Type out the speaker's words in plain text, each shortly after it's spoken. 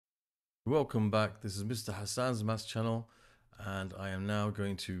Welcome back. This is Mr. Hassan's Maths channel, and I am now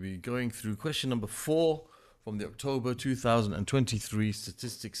going to be going through question number 4 from the October 2023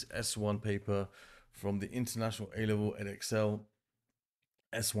 Statistics S1 paper from the International A-Level Edexcel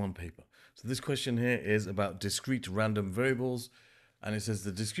S1 paper. So this question here is about discrete random variables, and it says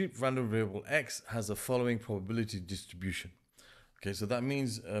the discrete random variable x has the following probability distribution. Okay, so that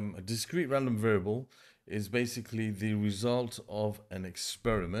means a discrete random variable is basically the result of an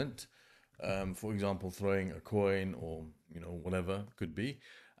experiment. For example, throwing a coin or whatever could be,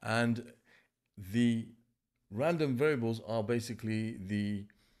 and the random variables are basically the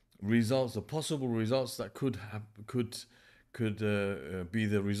results, the possible results that could be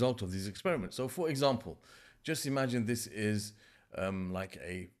the result of these experiments. So, for example, just imagine this is like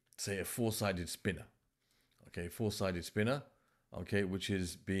say a four-sided spinner. Okay, four-sided spinner. Okay, which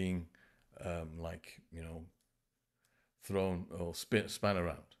is being thrown or spun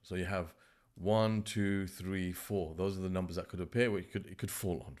around. So you have 1, 2, 3, 4. Those are the numbers that could appear where it could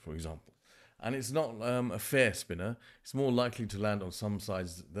fall on, for example. And it's not a fair spinner. It's more likely to land on some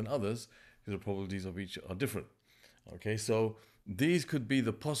sides than others because the probabilities of each are different. Okay, so these could be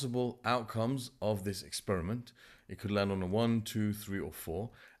the possible outcomes of this experiment. It could land on a 1, 2, 3, or 4.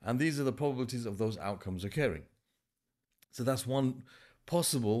 And these are the probabilities of those outcomes occurring. So that's one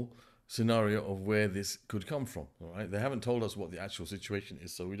possible scenario of where this could come from. All right, they haven't told us what the actual situation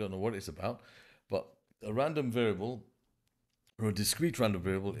is, so we don't know what it's about. But a random variable or a discrete random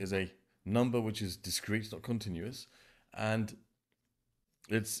variable is a number which is discrete, it's not continuous, and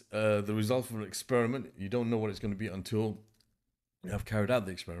it's the result of an experiment. You don't know what it's going to be until you have carried out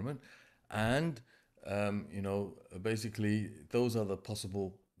the experiment, and basically those are the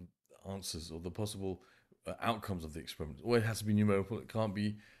possible answers or the possible outcomes of the experiment. Or it has to be numerical. It can't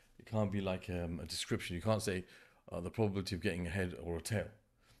be like a description. You can't say the probability of getting a head or a tail.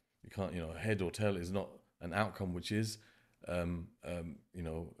 You can't, a head or tail is not an outcome which is, a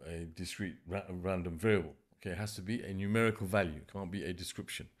discrete random variable. Okay, it has to be a numerical value. It can't be a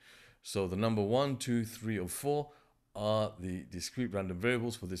description. So the number 1, 2, 3, or 4 are the discrete random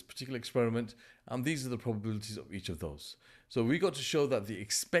variables for this particular experiment, and these are the probabilities of each of those. So we got to show that the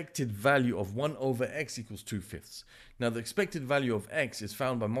expected value of 1 over x equals 2/5. Now the expected value of x is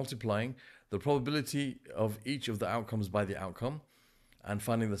found by multiplying the probability of each of the outcomes by the outcome and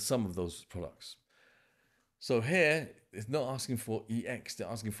finding the sum of those products. So here it's not asking for ex, they're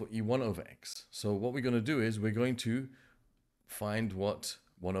asking for e1 over x. So what we're going to do is we're going to find what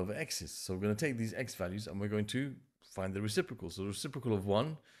 1 over x is. So we're going to take these x values and we're going to find the reciprocal. So the reciprocal of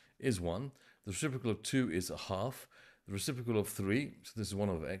 1 is 1. The reciprocal of 2 is a half. The reciprocal of 3, so this is 1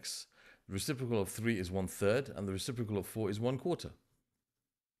 over x. The reciprocal of 3 is 1/3. And the reciprocal of 4 is 1/4.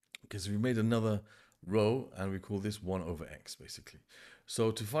 Okay, so we made another row and we call this 1 over x basically.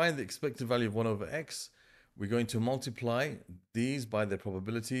 So to find the expected value of 1 over x, we're going to multiply these by their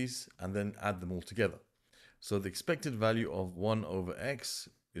probabilities and then add them all together. So the expected value of 1 over x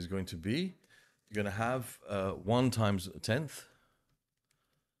is going to be, you're going to have 1 times a tenth.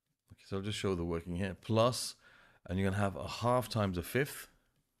 Okay, so I'll just show the working here. Plus, and you're going to have a half times a fifth.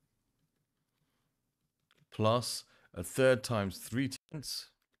 Plus a third times 3/10.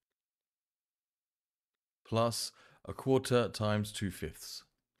 Plus a quarter times 2/5.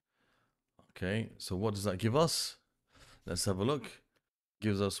 Okay, so what does that give us? Let's have a look.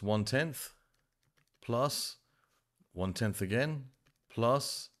 Gives us 1/10 plus 1/10 again,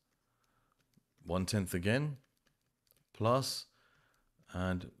 plus 1/10 again, plus,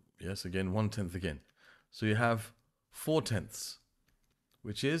 and yes, again, 1/10 again. So you have 4/10,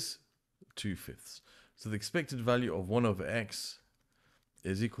 which is 2/5. So the expected value of 1 over x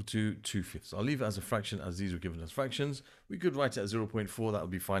is equal to 2/5. I'll leave it as a fraction as these were given as fractions. We could write it at 0.4, that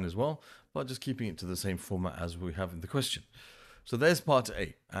would be fine as well, but just keeping it to the same format as we have in the question. So there's part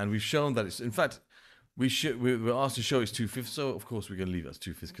A, and we've shown that it's, in fact, we're asked to show it's 2/5, so of course we're going to leave it as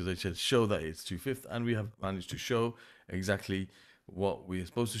 2/5 because they said show that it's 2/5, and we have managed to show exactly what we're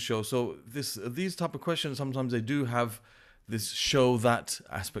supposed to show. So these type of questions, sometimes they do have this show that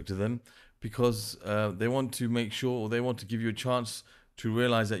aspect to them because they want to make sure, or they want to give you a chance to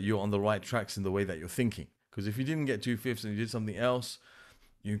realize that you're on the right tracks in the way that you're thinking. Because if you didn't get 2/5 and you did something else,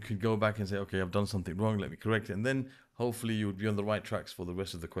 you could go back and say, okay, I've done something wrong, let me correct it. And then hopefully you would be on the right tracks for the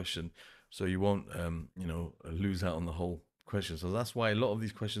rest of the question. So you won't, lose out on the whole question. So that's why a lot of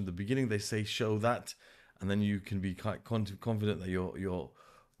these questions, at the beginning, they say show that, and then you can be quite confident that your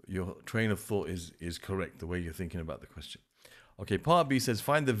train of thought is correct, the way you're thinking about the question. Okay, part B says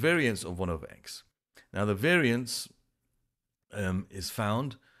find the variance of 1 over x. Now the variance is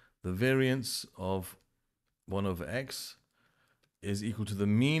found, the variance of 1 over x is equal to the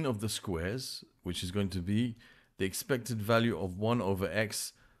mean of the squares, which is going to be the expected value of 1 over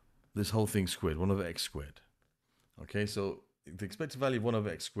x, this whole thing squared, 1 over x squared. Okay, so the expected value of 1 over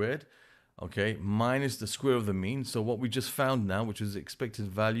x squared, okay, minus the square of the mean. So what we just found now, which is the expected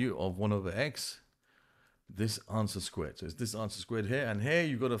value of 1 over x, this answer squared. So it's this answer squared here. And here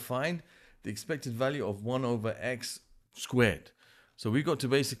you've got to find the expected value of 1 over x squared. So we got to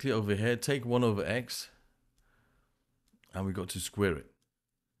basically over here take 1 over x and we got to square it.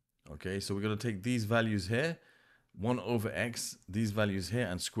 Okay, so we're going to take these values here, 1 over x, these values here,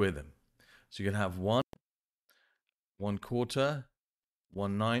 and square them. So you can have 1 quarter,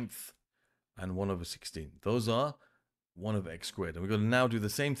 1/9, and 1 over 16. Those are 1 over x squared. And we're going to now do the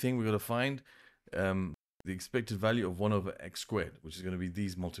same thing. We're going to find the expected value of 1 over x squared, which is going to be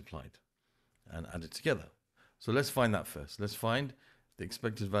these multiplied, and add it together. So let's find that first. Let's find the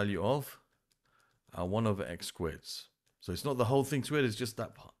expected value of our 1 over x squareds. So it's not the whole thing squared, it's just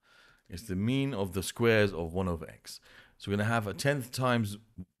that part. It's the mean of the squares of 1 over x. So we're going to have a 1/10 times,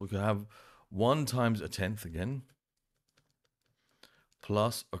 we can have 1 times a 1/10 again,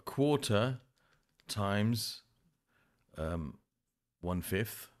 plus a quarter times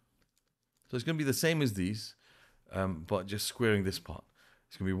 1/5. So it's going to be the same as these, but just squaring this part.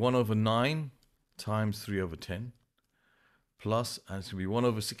 It's going to be 1 over 9 times 3 over 10, plus, and it's going to be 1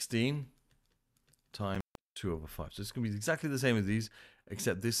 over 16 times 2 over 5. So it's going to be exactly the same as these,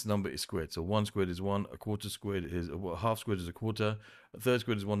 except this number is squared. So 1 squared is 1, a quarter squared is, a half squared is a quarter, a third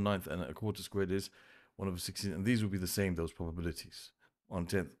squared is 1/9, and a quarter squared is 1 over 16. And these will be the same, those probabilities.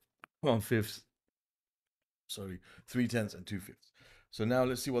 1/10, 1/5, 3/10, and 2/5. So now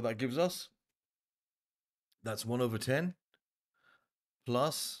let's see what that gives us. That's 1 over 10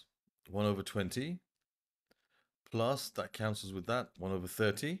 plus 1 over 20 plus, that cancels with that, 1 over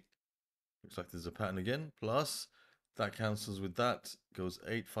 30. Looks like there's a pattern again. Plus, that cancels with that, goes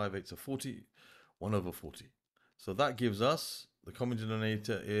 8, 5 8s are 40, 1 over 40. So that gives us, the common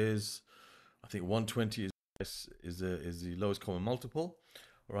denominator is, I think 120 is the lowest common multiple.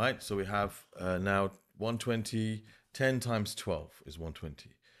 All right, so we have now 120, 10 times 12 is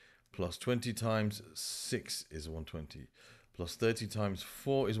 120. Plus 20 times 6 is 120. Plus 30 times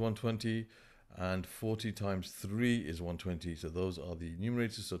 4 is 120. And 40 times 3 is 120. So those are the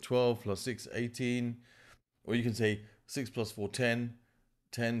numerators. So 12 plus 6, 18. Or you can say 6 plus 4, 10.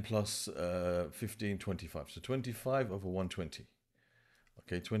 10 plus 15, 25. So 25 over 120.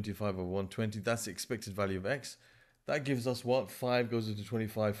 Okay, 25 over 120. That's the expected value of x. That gives us what? 5 goes into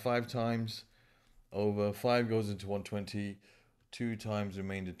 25 5 times. Over 5 goes into 120. 2 times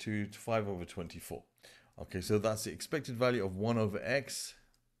remainder 2. 5 over 24. Okay, so that's the expected value of 1 over x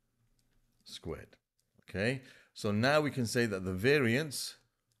squared. Okay, so now we can say that the variance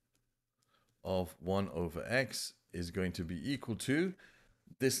of 1 over x is going to be equal to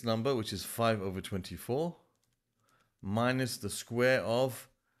this number, which is 5 over 24, minus the square of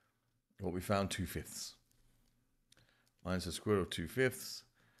what we found, 2/5. Minus the square of 2/5.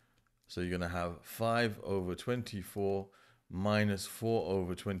 So you're going to have 5 over 24 minus 4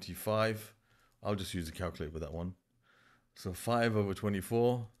 over 25. I'll just use the calculator with that one. So 5 over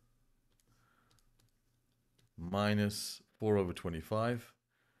 24 minus 4 over 25.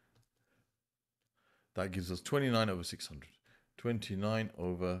 That gives us 29 over 600. 29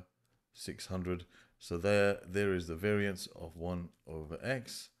 over 600. So there is the variance of 1 over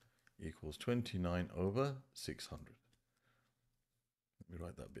x equals 29 over 600. Let me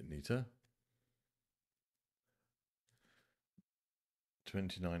write that a bit neater.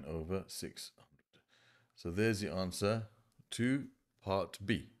 29 over 600. So there's the answer to part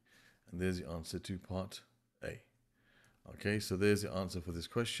B. And there's the answer to part A. Okay, so there's the answer for this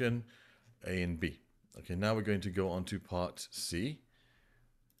question, A and B. Okay, now we're going to go on to part C.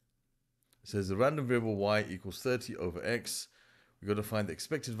 It says the random variable y equals 30 over x. We've got to find the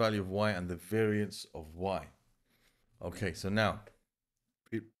expected value of y and the variance of y. Okay, so now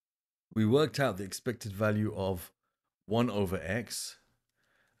we worked out the expected value of 1 over x,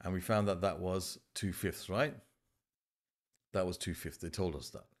 and we found that that was 2/5, right? That was 2/5. They told us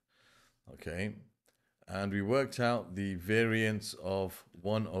that. Okay, and we worked out the variance of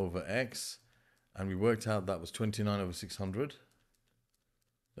 1 over x, and we worked out that was 29 over 600.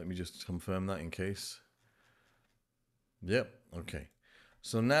 Let me just confirm that in case. Yep, okay.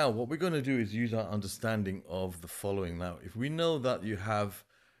 So now what we're going to do is use our understanding of the following. Now, if we know that you have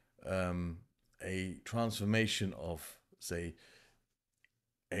a transformation of, say,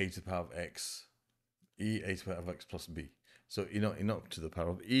 a to the power of x, e a to the power of x plus b. So not to the power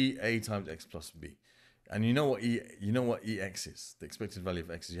of e a times x plus b. And you know what ex is, the expected value of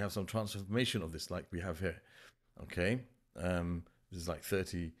x is. You have some transformation of this like we have here. Okay. This is like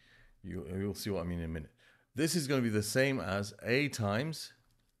 30. You'll see what I mean in a minute. This is going to be the same as A times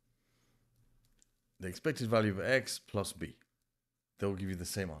the expected value of X plus B. They'll give you the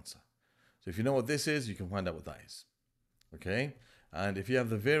same answer. So if you know what this is, you can find out what that is. Okay? And if you have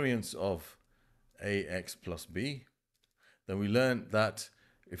the variance of AX plus B, then we learned that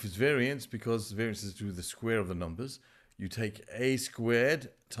if it's variance, because variance is to do with the square of the numbers, you take A squared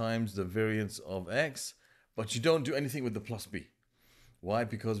times the variance of X, but you don't do anything with the plus B. Why?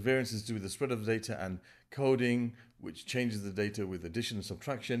 Because variance is to do with the spread of the data, and coding, which changes the data with addition and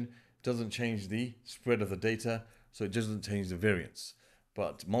subtraction, doesn't change the spread of the data, so it doesn't change the variance.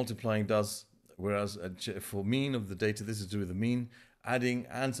 But multiplying does, whereas for mean of the data, this is to do with the mean. Adding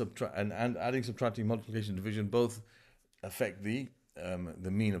and subtracting, multiplication, division both affect the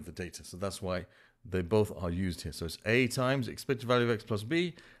mean of the data. So that's why they both are used here. So it's A times expected value of X plus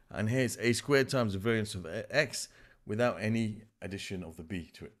B, and here it's A squared times the variance of X without any addition of the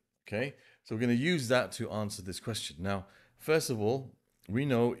B to it. Okay, so we're going to use that to answer this question. Now, first of all, we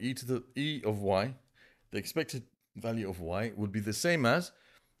know e to the e of y, the expected value of y would be the same as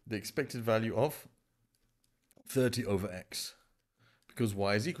the expected value of 30 over x, because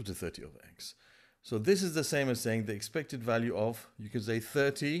y is equal to 30 over x. So this is the same as saying the expected value of, you could say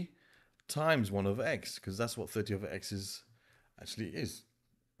 30 times 1 over x, because that's what 30 over x actually is.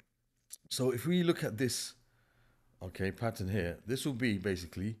 So if we look at this, okay, pattern here, this will be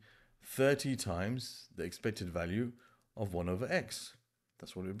basically 30 times the expected value of 1 over x.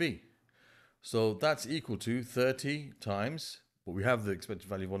 That's what it would be. So that's equal to 30 times, but we have the expected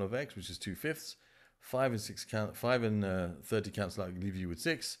value of 1 over x, which is 2/5. 5 and 30 cancel out, leave you with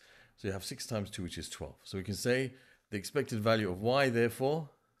 6. So you have 6 times 2, which is 12. So we can say the expected value of y, therefore,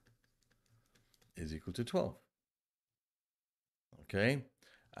 is equal to 12. Okay.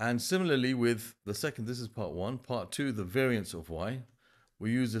 And similarly with the second, this is part 1. Part 2, the variance of y.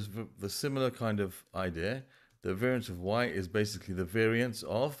 We use the similar kind of idea. The variance of y is basically the variance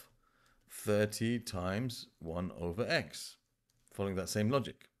of 30 times 1 over x, following that same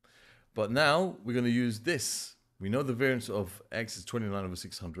logic. But now we're going to use this. We know the variance of x is 29 over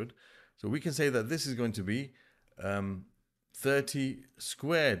 600. So we can say that this is going to be 30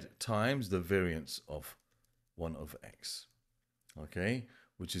 squared times the variance of 1 over x. Okay,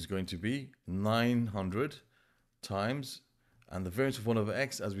 which is going to be 900 times, and the variance of 1 over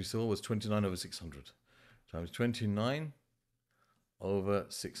x, as we saw, was 29 over 600. Times 29 over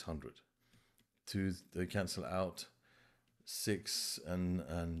 600. They cancel out 6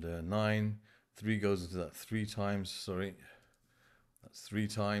 and 9. 3 goes into that 3 times, sorry. That's 3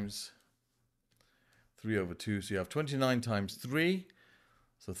 times 3 over 2. So you have 29 times 3.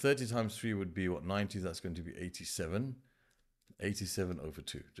 So 30 times 3 would be what? 90. That's going to be 87. 87 over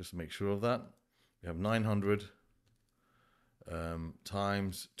 2. Just to make sure of that. We have 900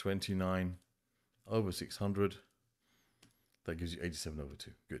 times 29 over 600. That gives you 87 over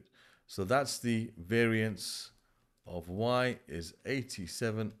 2. Good. So that's the variance of y is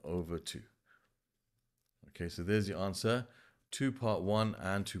 87 over 2. Okay, so there's your answer to part 1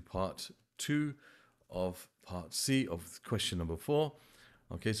 and to part 2 of part C of question number 4.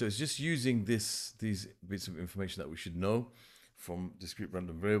 Okay, so it's just using these bits of information that we should know from discrete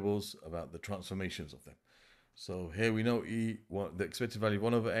random variables about the transformations of them. So here we know the expected value of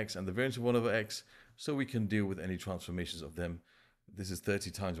 1 over x and the variance of 1 over x, so we can deal with any transformations of them. This is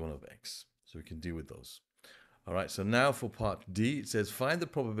 30 times 1 over x, so we can deal with those. All right, so now for part D, it says find the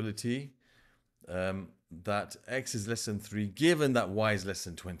probability that x is less than 3 given that y is less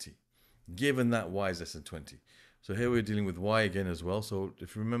than 20. Given that y is less than 20. So here we're dealing with y again as well. So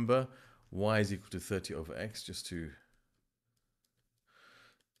if you remember, y is equal to 30 over x, just to...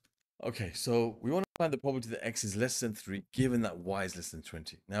 Okay, so we want to find the probability that x is less than 3 given that y is less than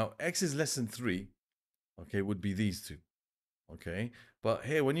 20. Now, x is less than 3, okay, would be these two. Okay, but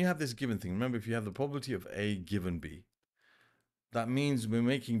here, when you have this given thing, remember, if you have the probability of A given B, that means we're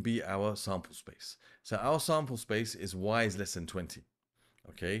making B our sample space. So our sample space is y is less than 20.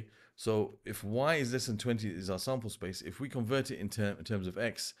 Okay, so if y is less than 20 is our sample space, if we convert it in terms of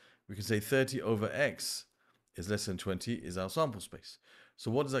x, we can say 30 over x is less than 20 is our sample space. So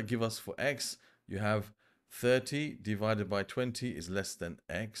what does that give us for x? You have 30 divided by 20 is less than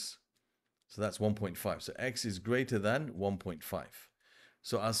x. So that's 1.5. So x is greater than 1.5.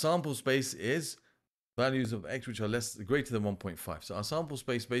 So our sample space is values of x which are greater than 1.5. So our sample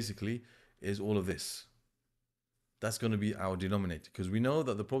space basically is all of this. That's going to be our denominator, because we know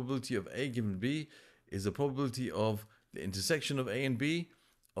that the probability of A given B is the probability of the intersection of A and B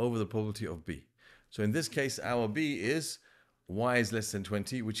over the probability of B. So in this case, our B is y is less than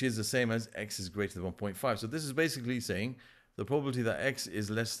 20, which is the same as x is greater than 1.5. So this is basically saying the probability that x is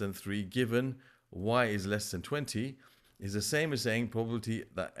less than 3 given y is less than 20 is the same as saying probability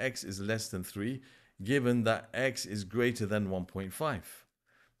that x is less than 3 given that x is greater than 1.5.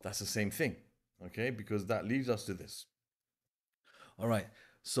 That's the same thing, okay, because that leads us to this. All right,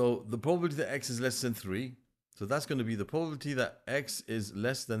 so the probability that x is less than 3, so that's going to be the probability that x is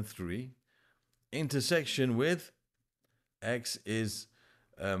less than 3 intersection with x is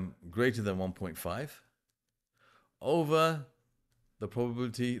greater than 1.5 over the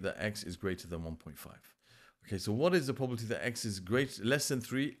probability that x is greater than 1.5. Okay, so what is the probability that x is less than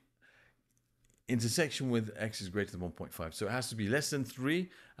 3 intersection with x is greater than 1.5? So it has to be less than 3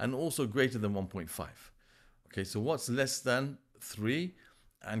 and also greater than 1.5. Okay, so what's less than 3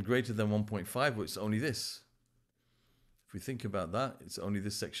 and greater than 1.5? Well, it's only this. If we think about that, it's only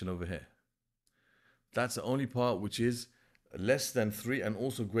this section over here. That's the only part which is less than 3 and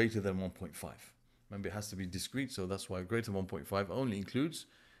also greater than 1.5. Remember, it has to be discrete, so that's why greater than 1.5 only includes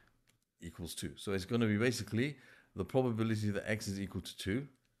equals 2. So it's going to be basically the probability that x is equal to 2,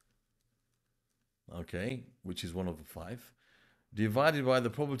 okay, which is 1 over 5, divided by the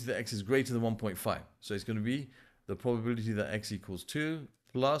probability that x is greater than 1.5. So it's going to be the probability that x equals 2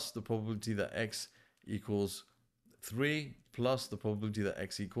 plus the probability that x equals 3 plus the probability that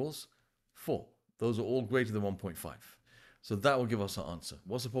x equals 4. Those are all greater than 1.5. So that will give us our answer.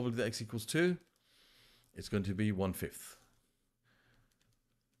 What's the probability that x equals 2? It's going to be 1/5.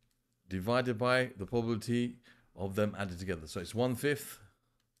 Divided by the probability of them added together. So it's 1/5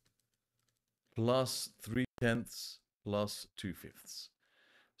 plus 3/10 plus 2/5.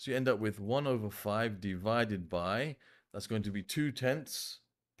 So you end up with 1 over 5 divided by, that's going to be 2/10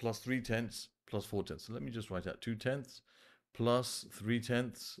 plus 3/10 plus 4/10. So let me just write out 2/10 plus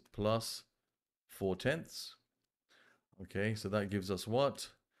 3/10 plus 4/10. Okay, so that gives us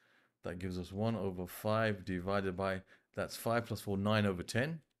what? That gives us 1 over 5 divided by, that's 5 plus 4, 9 over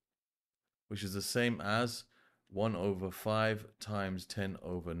 10, which is the same as 1 over 5 times 10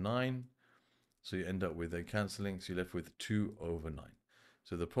 over 9. So you end up with a cancelling, so you're left with 2 over 9.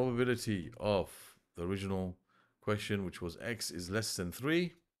 So the probability of the original question, which was x is less than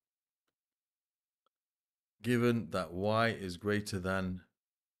 3, given that y is greater than,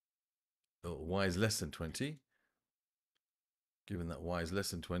 y is less than 20, given that y is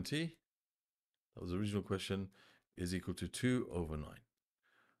less than 20, that was the original question, is equal to 2 over 9.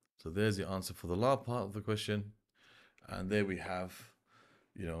 So there's the answer for the last part of the question. And there we have,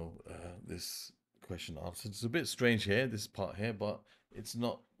 this question answered. It's a bit strange here, this part here, but it's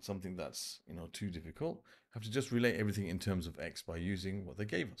not something that's, too difficult. Have to just relate everything in terms of x by using what they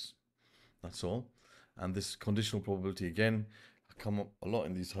gave us. That's all. And this conditional probability, again, come up a lot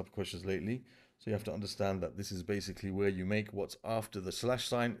in these type of questions lately. So you have to understand that this is basically where you make what's after the slash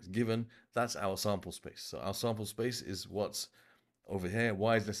sign is given. That's our sample space. So our sample space is what's over here.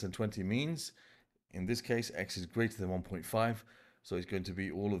 Y is less than 20 means, in this case, x is greater than 1.5. So it's going to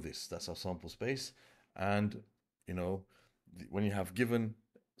be all of this. That's our sample space. And, when you have given,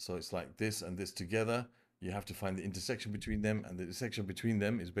 so it's like this and this together, you have to find the intersection between them. And the intersection between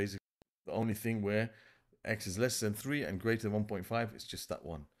them is basically the only thing where x is less than 3 and greater than 1.5. It's just that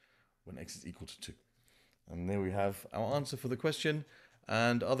one, when x is equal to 2. And there we have our answer for the question.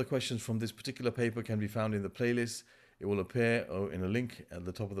 And other questions from this particular paper can be found in the playlist. It will appear in a link at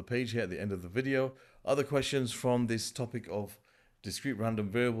the top of the page here at the end of the video. Other questions from this topic of discrete random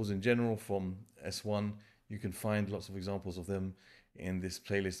variables in general from S1, you can find lots of examples of them in this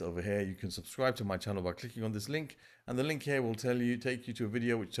playlist over here. You can subscribe to my channel by clicking on this link, and the link here will take you to a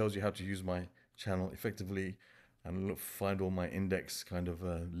video which tells you how to use my channel effectively and find all my index kind of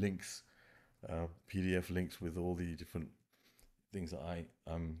links, PDF links with all the different things that I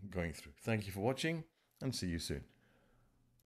am going through. Thank you for watching, and see you soon.